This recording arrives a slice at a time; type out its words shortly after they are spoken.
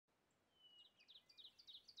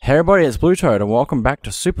Hey everybody, it's BlueToad and welcome back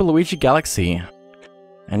to Super Luigi Galaxy.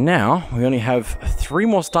 And now, we only have 3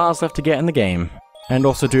 more stars left to get in the game. And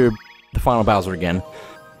also do the final Bowser again,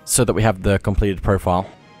 so that we have the completed profile.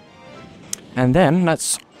 And then,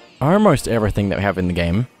 that's almost everything that we have in the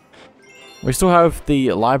game. We still have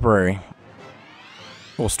the library,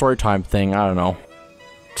 or story time thing, I don't know,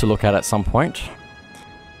 to look at some point.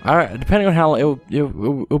 Depending on how,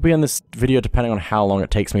 it'll be in this video depending on how long it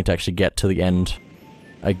takes me to actually get to the end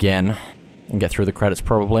again, and get through the credits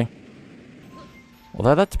probably.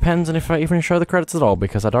 Although that depends on if I even show the credits at all,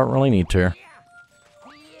 because I don't really need to.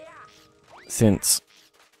 Since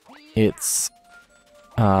it's,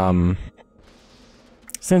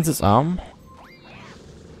 since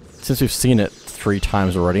we've seen it 3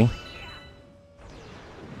 times already.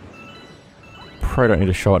 Probably don't need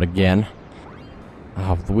to show it again.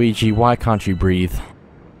 Oh, Luigi, why can't you breathe?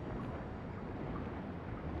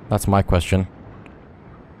 That's my question.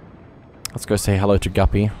 Let's go say hello to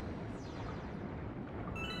Guppy.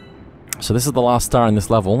 So this is the last star in this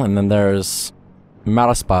level, and then there's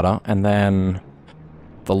Mataspada, and then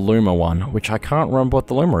the Luma one, which I can't remember what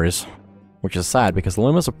the Luma is. Which is sad, because the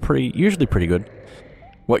Lumas are usually pretty good.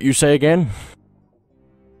 What you say again?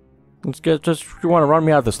 You want to run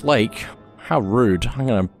me out of this lake? How rude. I'm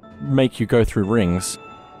gonna make you go through rings.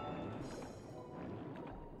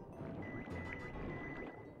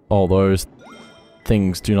 All those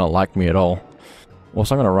things do not like me at all.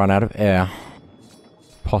 Also, I'm gonna run out of air.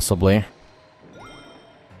 Possibly.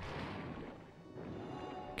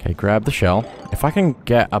 Okay, grab the shell. If I can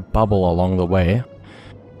get a bubble along the way,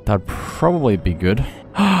 that'd probably be good.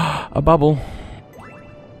 A bubble!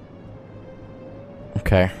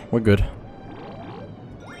 Okay, we're good.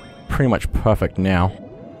 Pretty much perfect now.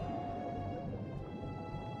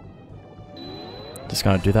 Just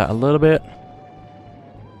gonna do that a little bit.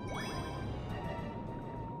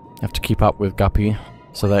 Have to keep up with Guppy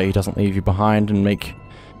so that he doesn't leave you behind and make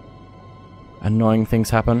annoying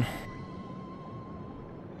things happen.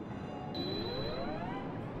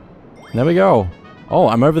 There we go. Oh,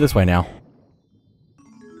 I'm over this way now.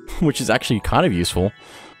 Which is actually kind of useful.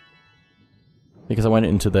 Because I went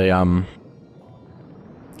into the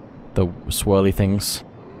swirly things.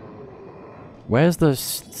 Where's the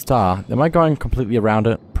star? Am I going completely around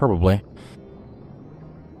it? Probably.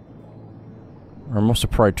 Or I'm also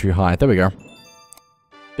probably too high. There we go.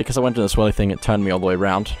 Because I went to the swirly thing, it turned me all the way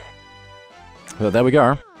around. But there we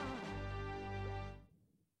go.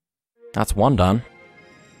 That's one done.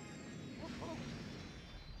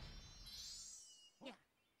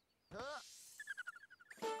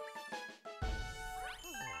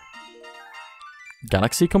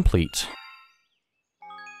 Galaxy complete.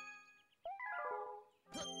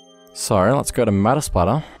 So, let's go to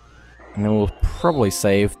Mataspada. And then we'll probably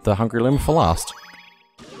save the Hungry Limb for last.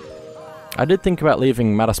 I did think about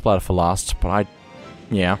leaving Mataspada for last, but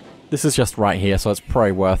yeah. This is just right here, so it's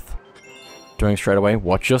probably worth doing straight away.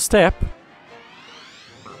 Watch your step!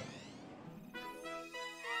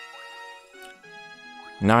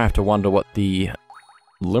 Now I have to wonder what the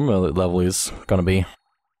Luma level is gonna be.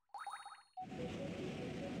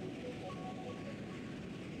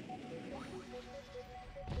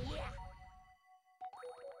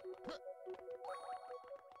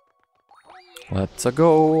 Let's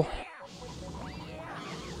go.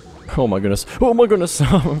 Oh my goodness. Oh my goodness.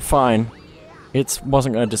 I'm fine. It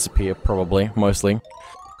wasn't going to disappear, probably. Mostly.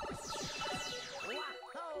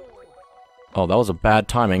 Oh, that was a bad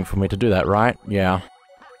timing for me to do that, right? Yeah.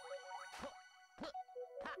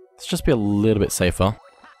 Let's just be a little bit safer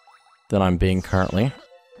than I'm being currently.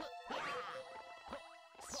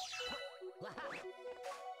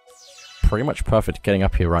 Pretty much perfect getting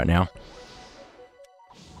up here right now.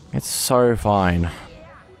 It's so fine.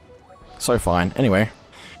 So fine. Anyway,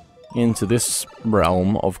 into this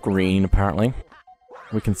realm of green, apparently.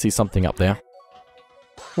 We can see something up there.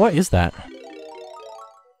 What is that?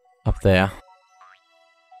 Up there.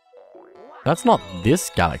 That's not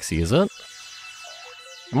this galaxy, is it?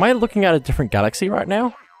 Am I looking at a different galaxy right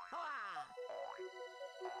now?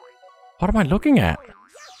 What am I looking at?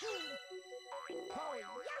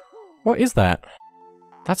 What is that?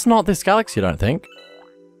 That's not this galaxy, I don't think.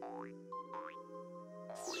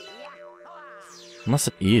 Unless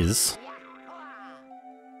it is.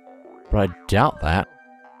 But I doubt that.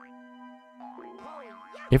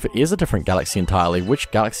 If it is a different galaxy entirely,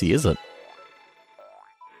 which galaxy is it?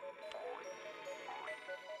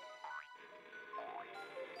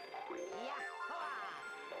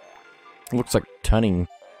 It looks like turning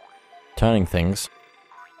things.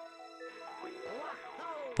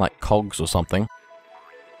 Like cogs or something.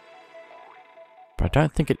 But I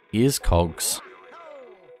don't think it is cogs.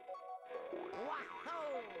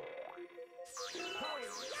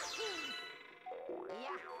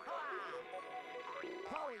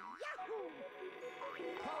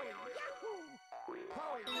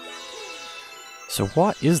 So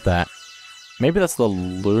what is that? Maybe that's the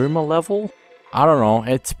Luma level? I don't know.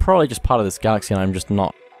 It's probably just part of this galaxy and I'm just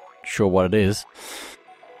not sure what it is.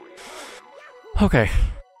 Okay.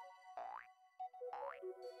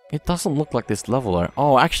 It doesn't look like this level though.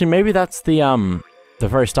 Oh, actually maybe that's the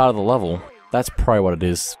very start of the level. That's probably what it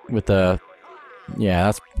is with the...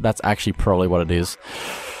 Yeah, that's actually probably what it is.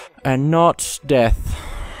 And not death.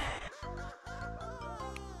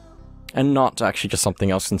 And not actually just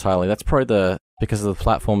something else entirely. That's probably because of the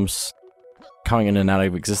platforms coming in and out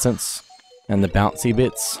of existence. And the bouncy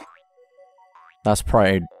bits. That's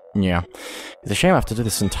probably... Yeah. It's a shame I have to do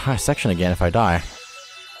this entire section again if I die.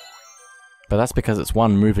 But that's because it's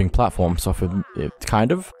one moving platform, so if it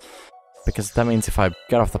kind of... Because that means if I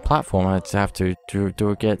get off the platform, I have to do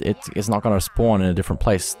again. It's not going to spawn in a different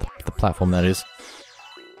place, the platform that is.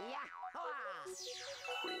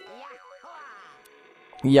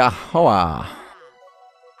 Yahoa!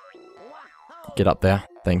 Get up there.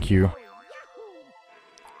 Thank you.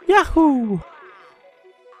 Yahoo!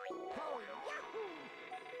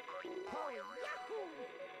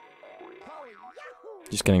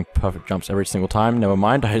 Just getting perfect jumps every single time. Never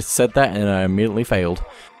mind, I said that and I immediately failed.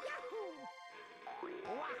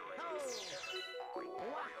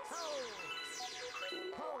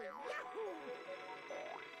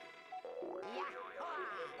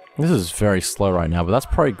 This is very slow right now, but that's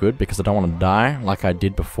probably good because I don't want to die like I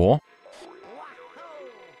did before.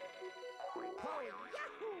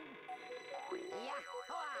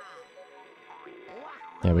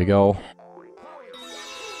 There we go.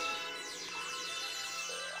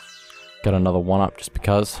 Got another one up just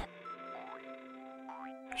because.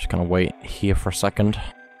 Just gonna wait here for a second.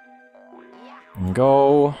 And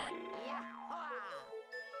go.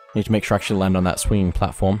 Need to make sure I actually land on that swinging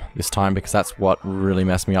platform this time because that's what really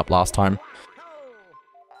messed me up last time.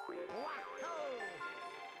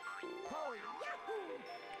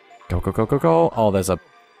 Go, go, go, go, go. Oh, there's a...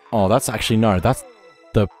 Oh, that's actually... No, that's...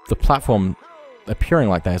 The platform appearing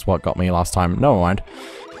like that is what got me last time. Never mind.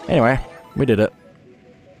 Anyway, we did it.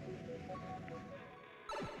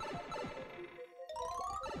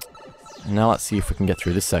 Now let's see if we can get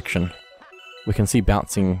through this section. We can see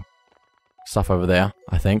bouncing stuff over there,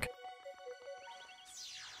 I think.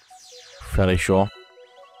 Fairly sure.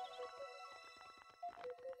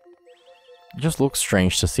 It just looks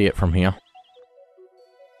strange to see it from here.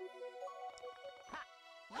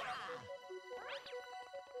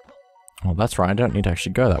 Oh, that's right, I don't need to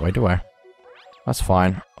actually go that way, do I? That's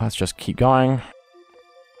fine. Let's just keep going.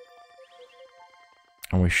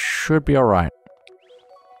 And we should be alright.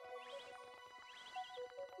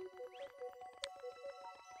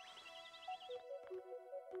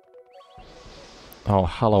 Oh,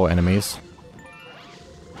 hello, enemies.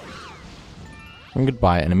 And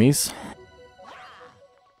goodbye, enemies.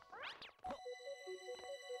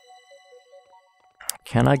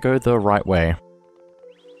 Can I go the right way?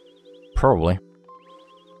 Probably.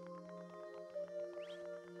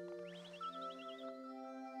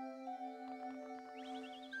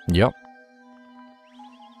 Yep.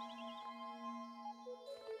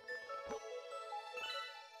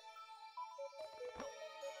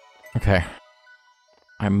 Okay.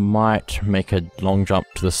 I might make a long jump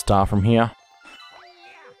to the star from here.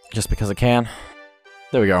 Just because I can.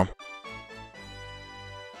 There we go.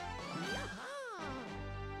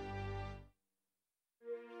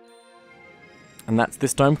 And that's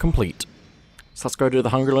this dome complete. So let's go do the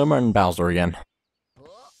Hungry Luma and Bowser again.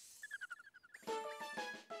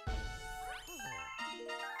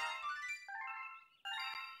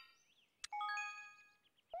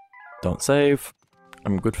 Don't save.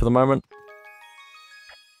 I'm good for the moment.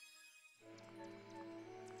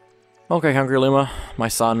 Okay, Hungry Luma, my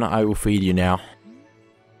son, I will feed you now.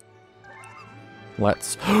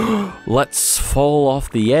 Let's fall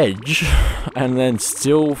off the edge and then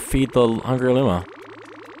still feed the Hungry Luma.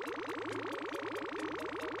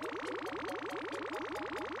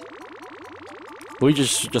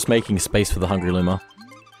 Luigi's just making space for the Hungry Luma.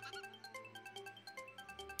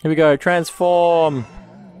 Here we go, transform!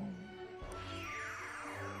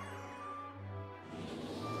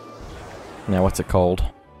 Now what's it called?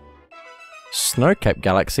 Snowcape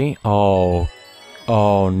Galaxy? Oh.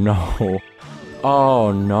 Oh no.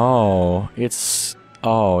 Oh no. It's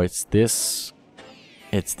this.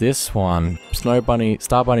 It's this one. Snow Bunny,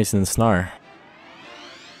 Star Bunnies in the snow.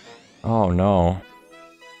 Oh no.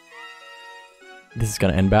 This is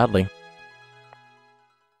gonna end badly.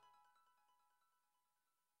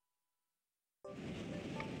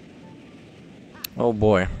 Oh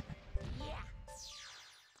boy.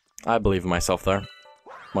 I believe in myself though.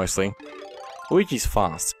 Mostly. Luigi's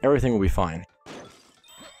fast. Everything will be fine.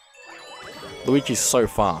 Luigi's so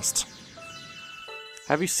fast.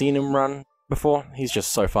 Have you seen him run before? He's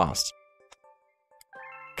just so fast.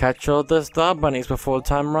 Catch all the star bunnies before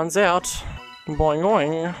time runs out. Boing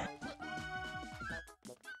boing.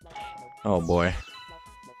 Oh boy.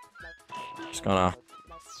 Just gonna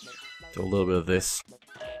do a little bit of this.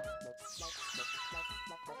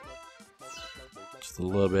 Just a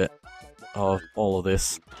little bit of all of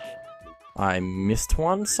this. I missed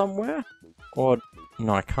one somewhere? Or,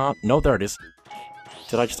 no I can't. No, there it is.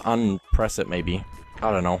 Did I just unpress it maybe?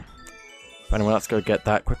 I don't know. But anyway, let's go get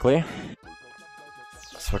that quickly.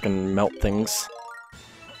 So I can melt things.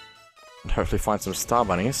 And hopefully find some star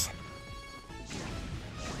bunnies.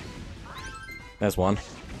 There's one.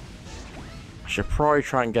 I should probably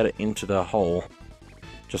try and get it into the hole.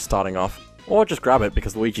 Just starting off. Or just grab it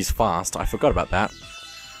because Luigi's fast. I forgot about that.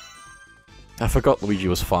 I forgot Luigi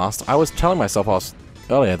was fast. I was telling myself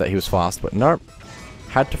earlier that he was fast, but nope.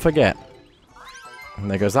 Had to forget.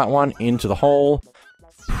 And there goes that one into the hole.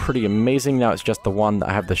 Pretty amazing. Now it's just the one that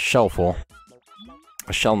I have the shell for.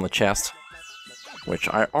 A shell in the chest. Which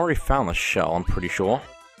I already found the shell, I'm pretty sure.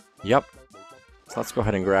 Yep. So let's go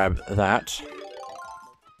ahead and grab that.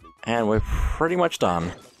 And we're pretty much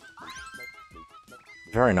done.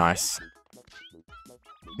 Very nice.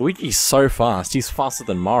 Luigi's so fast. He's faster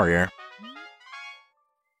than Mario.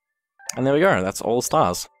 And there we go. That's all the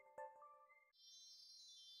stars.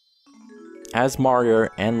 As Mario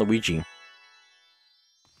and Luigi.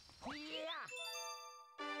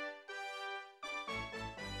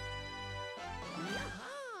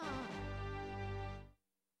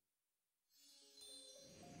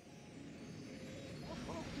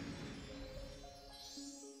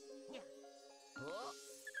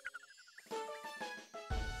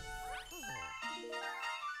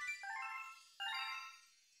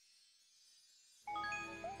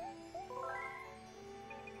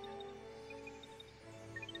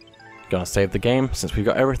 Gonna save the game since we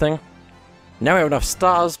got everything. Now we have enough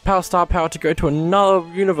stars, star power to go to another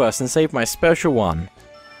universe and save my special one.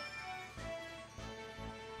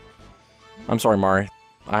 I'm sorry, Mario.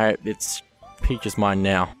 It's Peach's mine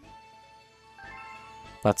now.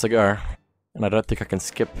 Let's go. And I don't think I can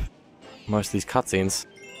skip most of these cutscenes.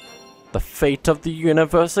 The fate of the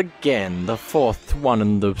universe again, the fourth one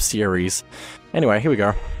in the series. Anyway, here we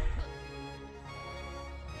go.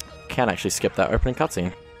 Can't actually skip that opening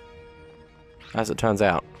cutscene. As it turns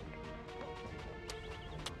out.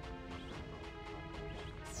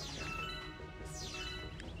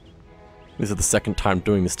 This is the second time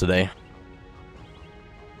doing this today.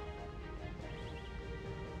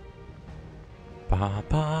 Ba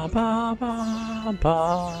ba ba ba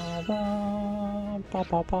ba ba ba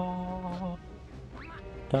ba ba.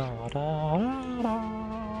 Da da da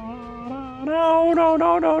da. No no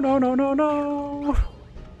no no no no no no.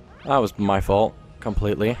 That was my fault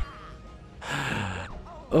completely.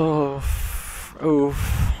 Oof.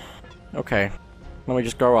 Oof. Okay. Let me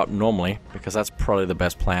just go up normally, because that's probably the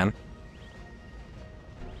best plan.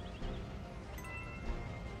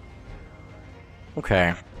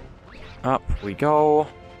 Okay. Up we go.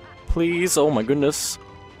 Please, oh my goodness.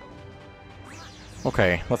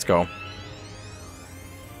 Okay, let's go.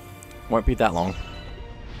 Won't be that long.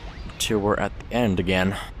 Till we're at the end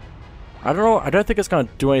again. I don't know, I don't think it's gonna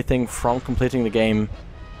do anything from completing the game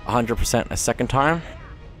 100% a second time,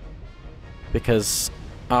 because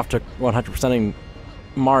after 100%ing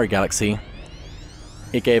Mario Galaxy,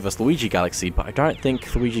 it gave us Luigi Galaxy, but I don't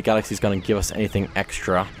think Luigi Galaxy is going to give us anything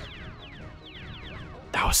extra.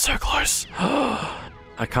 That was so close.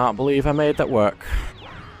 I can't believe I made that work.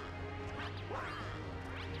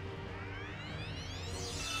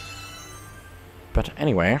 But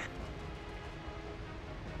anyway.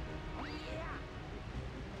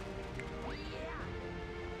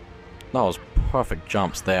 That was perfect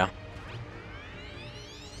jumps there.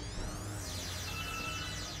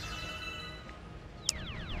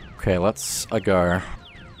 Okay, let's go.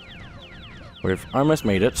 We've almost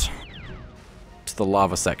made it to the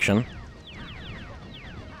lava section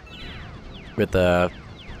with the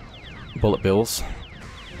bullet bills.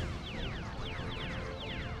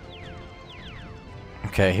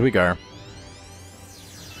 Okay, here we go.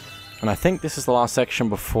 And I think this is the last section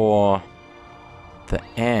before the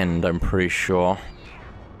end, I'm pretty sure.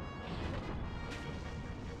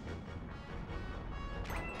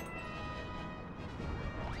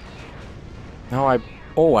 No, I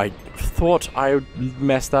thought I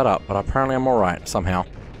messed that up, but apparently I'm alright, somehow.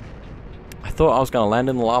 I thought I was going to land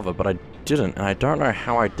in the lava, but I didn't, and I don't know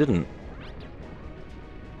how I didn't.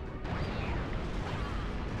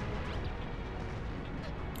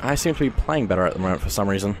 I seem to be playing better at the moment for some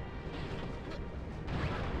reason.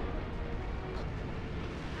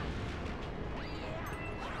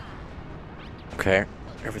 Okay,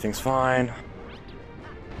 everything's fine.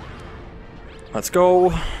 Let's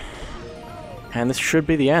go. And this should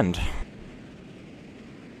be the end.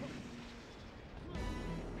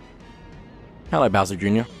 Hello, Bowser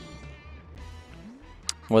Jr.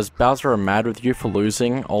 Was Bowser mad with you for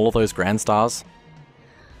losing all of those Grand Stars?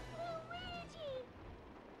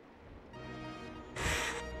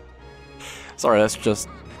 Sorry, that's just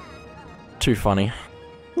too funny.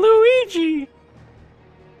 Luigi!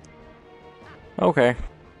 Okay.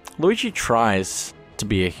 Luigi tries to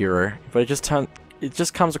be a hero, but it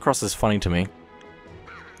just comes across as funny to me.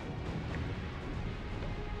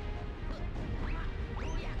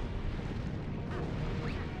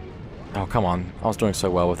 Oh, come on. I was doing so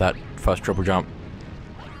well with that first triple jump.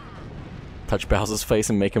 Touch Bowser's face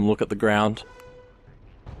and make him look at the ground.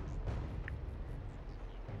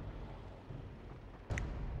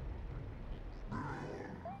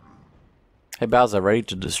 Hey Bowser, ready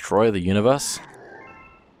to destroy the universe?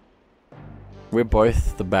 We're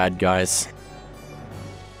both the bad guys.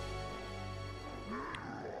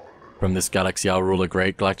 From this galaxy I'll rule a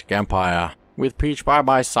great galactic empire, with Peach by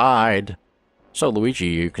my side. So Luigi,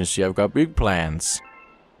 you can see I've got big plans.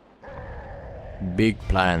 Big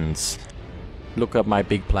plans. Look at my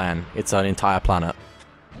big plan. It's an entire planet.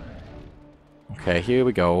 Okay, here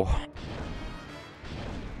we go.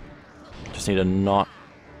 Just need to not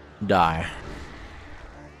die.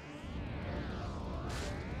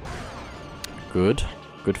 Good.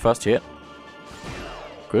 Good first hit.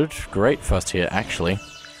 Good. Great first hit, actually.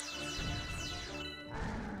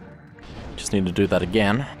 Just need to do that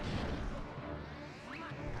again.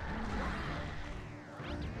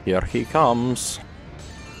 Here he comes.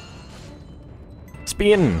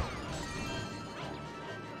 Spin!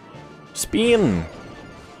 Spin!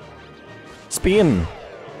 Spin!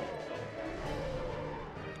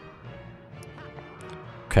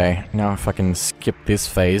 Okay, now if I can skip this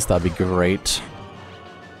phase, that'd be great.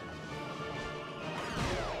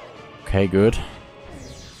 Okay, good.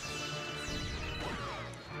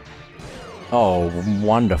 Oh,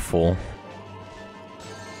 wonderful.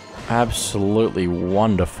 Absolutely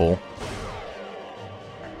wonderful.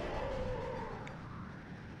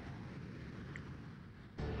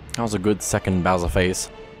 That was a good second Bowser phase.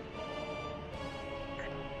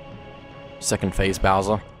 Second phase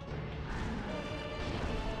Bowser.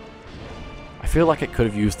 I feel like it could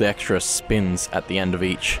have used the extra spins at the end of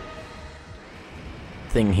each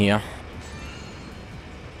thing here.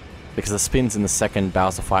 Because the spins in the second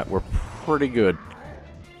Bowser fight were pretty good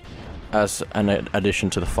as an addition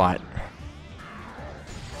to the fight.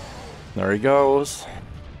 There he goes.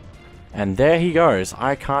 And there he goes.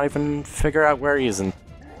 I can't even figure out where he is in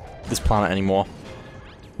this planet anymore.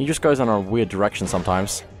 He just goes in a weird direction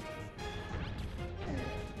sometimes.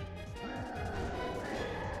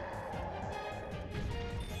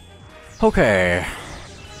 Okay.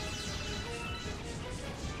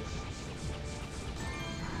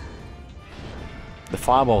 The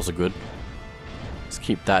fireballs are good. Let's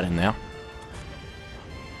keep that in there.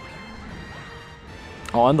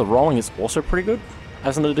 Oh, and the rolling is also pretty good,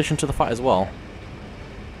 as an addition to the fight as well.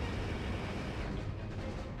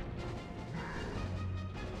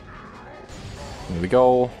 Here we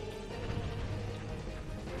go.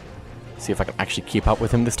 See if I can actually keep up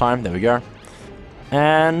with him this time. There we go.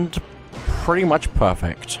 And pretty much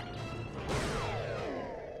perfect.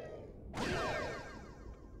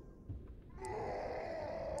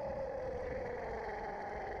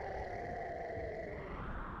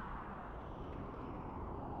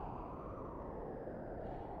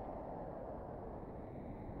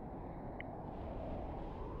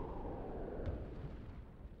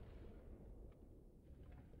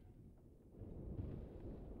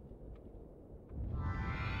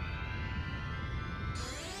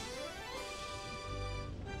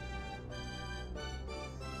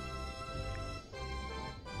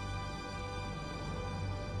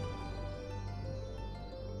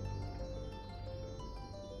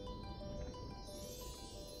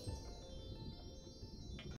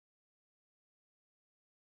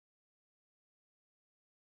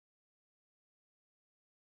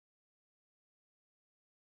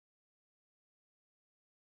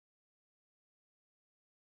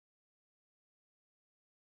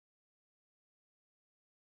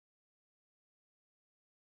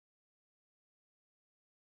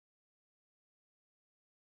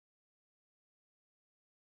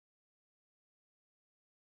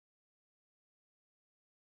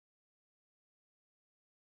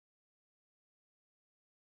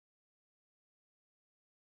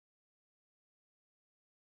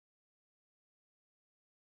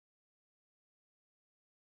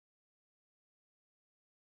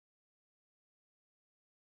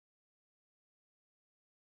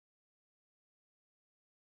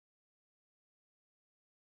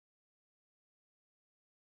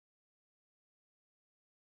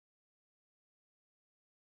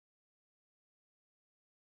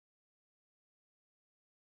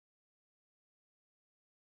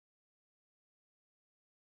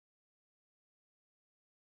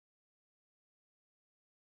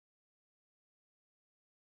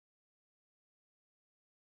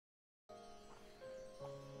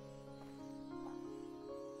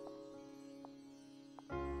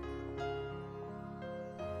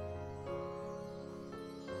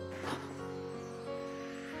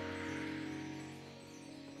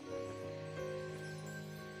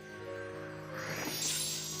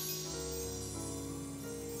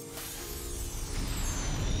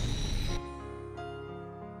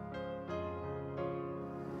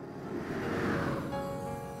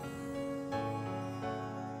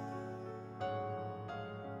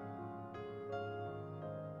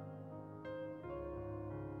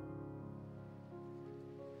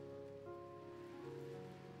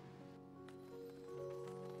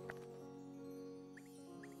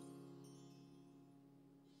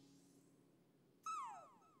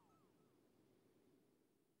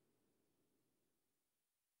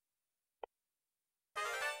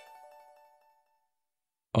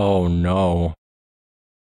 Oh no.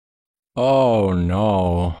 Oh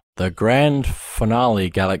no. The grand finale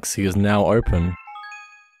galaxy is now open.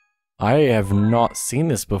 I have not seen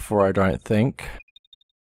this before, I don't think.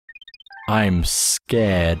 I'm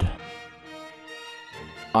scared.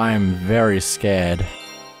 I'm very scared.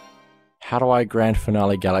 How do I grand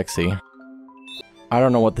finale galaxy? I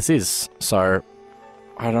don't know what this is, so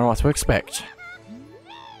I don't know what to expect.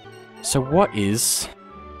 So what is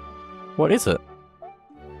it?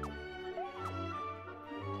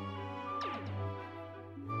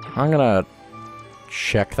 I'm gonna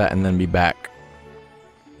check that and then be back.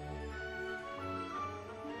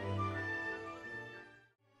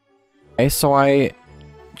 Okay, so I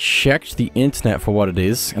checked the internet for what it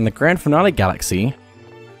is, and the Grand Finale Galaxy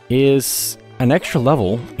is an extra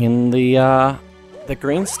level in the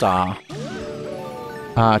Green Star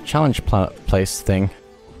challenge place thing.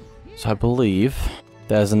 So I believe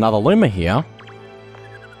there's another Luma here.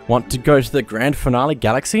 Want to go to the Grand Finale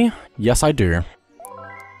Galaxy? Yes, I do.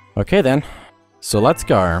 Okay then, so let's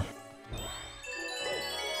go.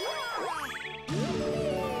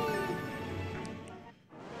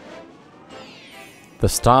 The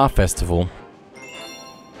Star Festival.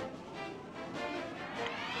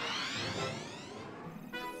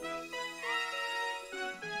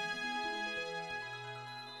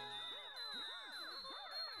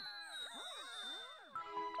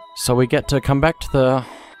 So we get to come back to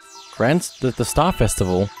the Star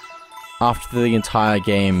Festival after the entire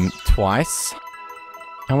game twice,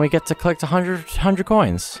 and we get to collect 100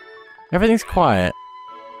 coins. Everything's quiet.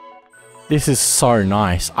 This is so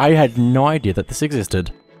nice. I had no idea that this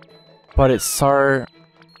existed, but it's so...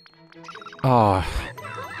 Oh,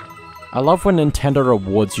 I love when Nintendo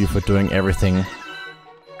rewards you for doing everything.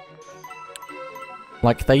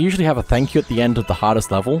 Like, they usually have a thank you at the end of the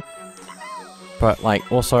hardest level, but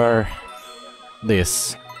like, also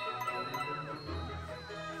this.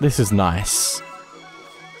 This is nice.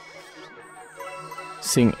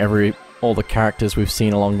 Seeing all the characters we've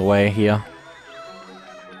seen along the way here.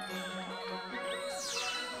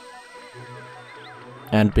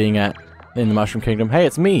 And being in the Mushroom Kingdom. Hey,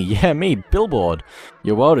 it's me! Yeah, me, Billboard!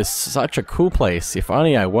 Your world is such a cool place. If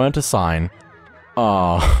only I weren't a sign.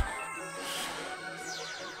 Oh.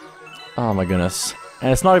 Oh my goodness.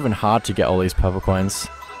 And it's not even hard to get all these purple coins.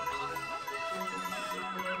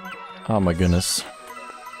 Oh my goodness.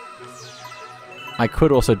 I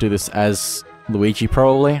could also do this as Luigi,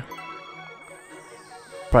 probably.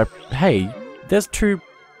 But, hey, there's 2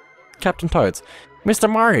 Captain Toads. Mr.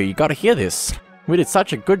 Mario, you gotta hear this. We did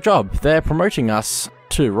such a good job. They're promoting us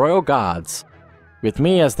to Royal Guards. With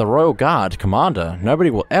me as the Royal Guard Commander,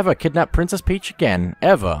 nobody will ever kidnap Princess Peach again.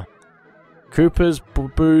 Ever. Koopas,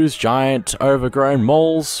 Boos, giant, overgrown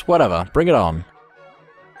moles, whatever. Bring it on.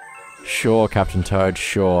 Sure, Captain Toad,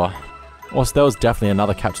 sure. Also, there was definitely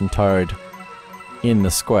another Captain Toad in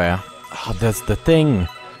the square. Oh, there's the thing.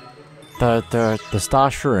 The Star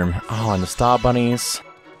Shroom. Oh, and the Star Bunnies.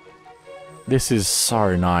 This is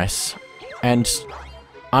so nice. And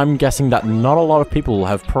I'm guessing that not a lot of people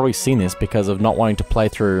have probably seen this because of not wanting to play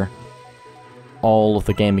through all of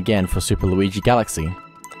the game again for Super Luigi Galaxy.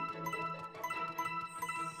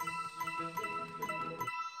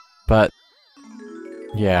 But,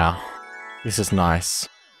 yeah, this is nice.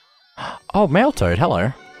 Oh, Mail Toad,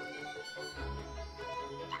 hello.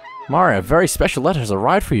 Mario, a very special letter has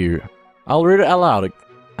arrived for you. I'll read it aloud.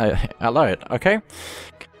 Okay?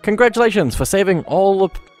 Congratulations for saving all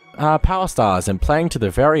the Power Stars and playing to the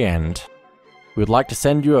very end. We'd like to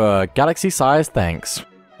send you a galaxy-sized thanks.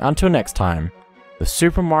 Until next time, the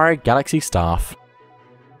Super Mario Galaxy staff.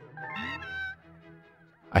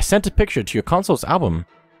 I sent a picture to your console's album,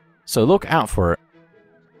 so look out for it.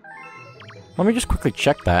 Let me just quickly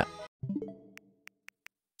check that.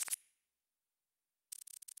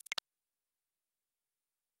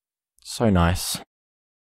 So nice.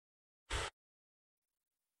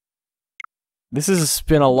 This has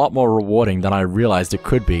been a lot more rewarding than I realized it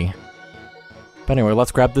could be. But anyway,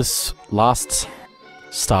 let's grab this last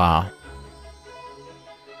star.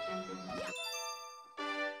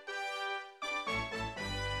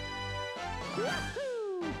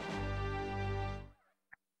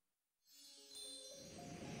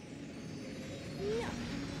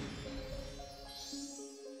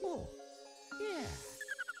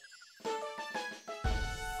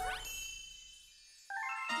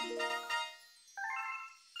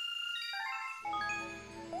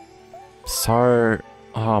 So,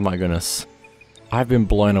 oh my goodness. I've been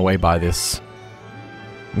blown away by this.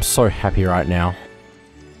 I'm so happy right now.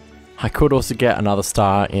 I could also get another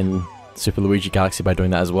star in Super Luigi Galaxy by doing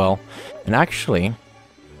that as well. And actually,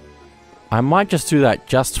 I might just do that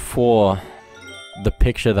just for the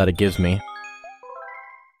picture that it gives me.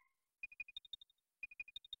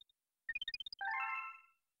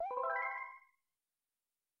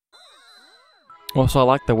 Also, I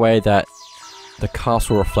like the way that the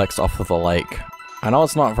castle reflects off of the lake. I know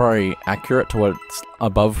it's not very accurate to what's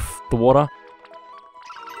above the water,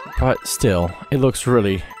 but still, it looks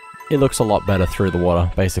a lot better through the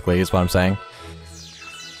water, basically, is what I'm saying.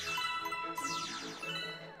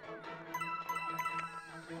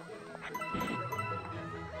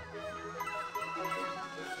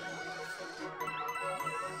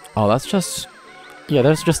 Oh, that's just... yeah,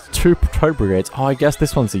 there's just 2 Toad Brigades. Oh, I guess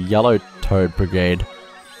this one's a yellow Toad Brigade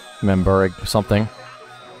member or something.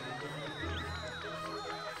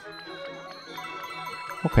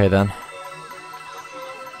 Okay then.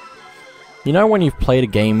 You know when you've played a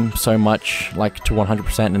game so much, like to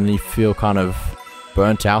 100%, and then you feel kind of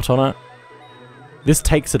burnt out on it? This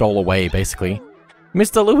takes it all away, basically.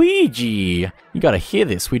 Mr. Luigi! You gotta hear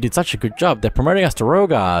this, we did such a good job, they're promoting us to Royal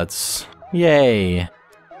Guards. Yay!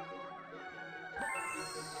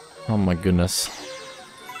 Oh my goodness.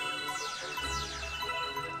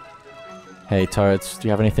 Hey Toads, do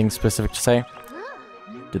you have anything specific to say?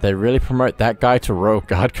 Did they really promote that guy to Royal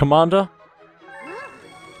Guard Commander?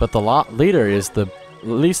 But the leader is the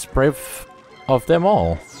least brave of them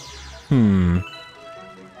all.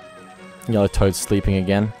 Yellow Toad's sleeping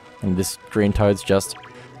again, and this green Toad's just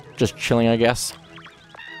chilling, I guess.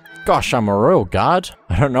 Gosh, I'm a Royal Guard.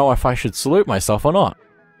 I don't know if I should salute myself or not.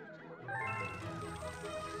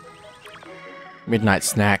 Midnight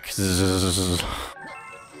snack. Zzz.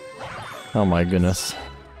 Oh my goodness.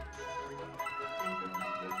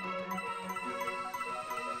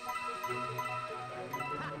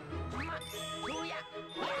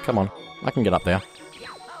 Come on, I can get up there.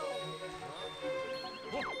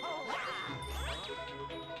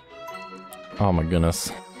 Oh my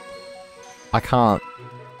goodness. I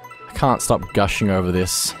can't stop gushing over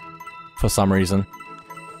this for some reason.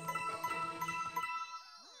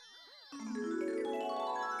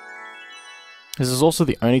 This is also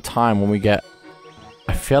the only time when we get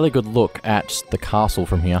a fairly good look at the castle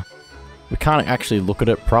from here. We can't actually look at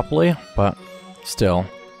it properly, but still.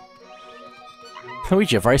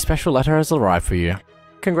 Luigi, a very special letter has arrived for you.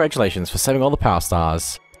 Congratulations for saving all the Power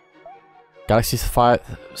Stars.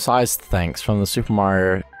 Galaxy-sized thanks from the Super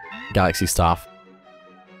Mario Galaxy staff.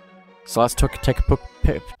 So let's take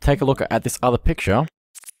a look at this other picture,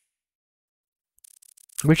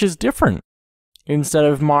 which is different. Instead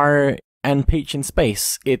of Mario and Peach in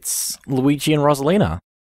space, it's Luigi and Rosalina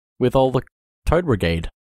with all the Toad Brigade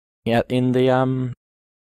at the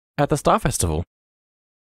Star Festival.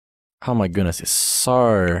 Oh my goodness, it's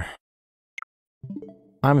so...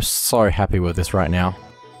 I'm so happy with this right now.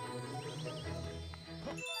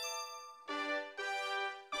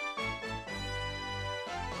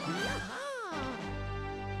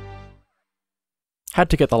 Had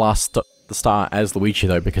to get the star as Luigi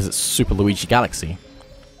though, because it's Super Luigi Galaxy.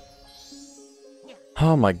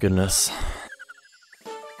 Oh my goodness.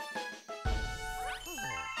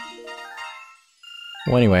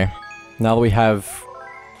 Well anyway, now that we have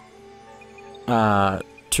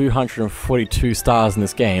 242 stars in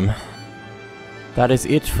this game, that is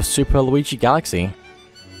it for Super Luigi Galaxy.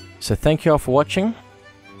 So thank you all for watching,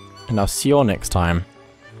 and I'll see you all next time.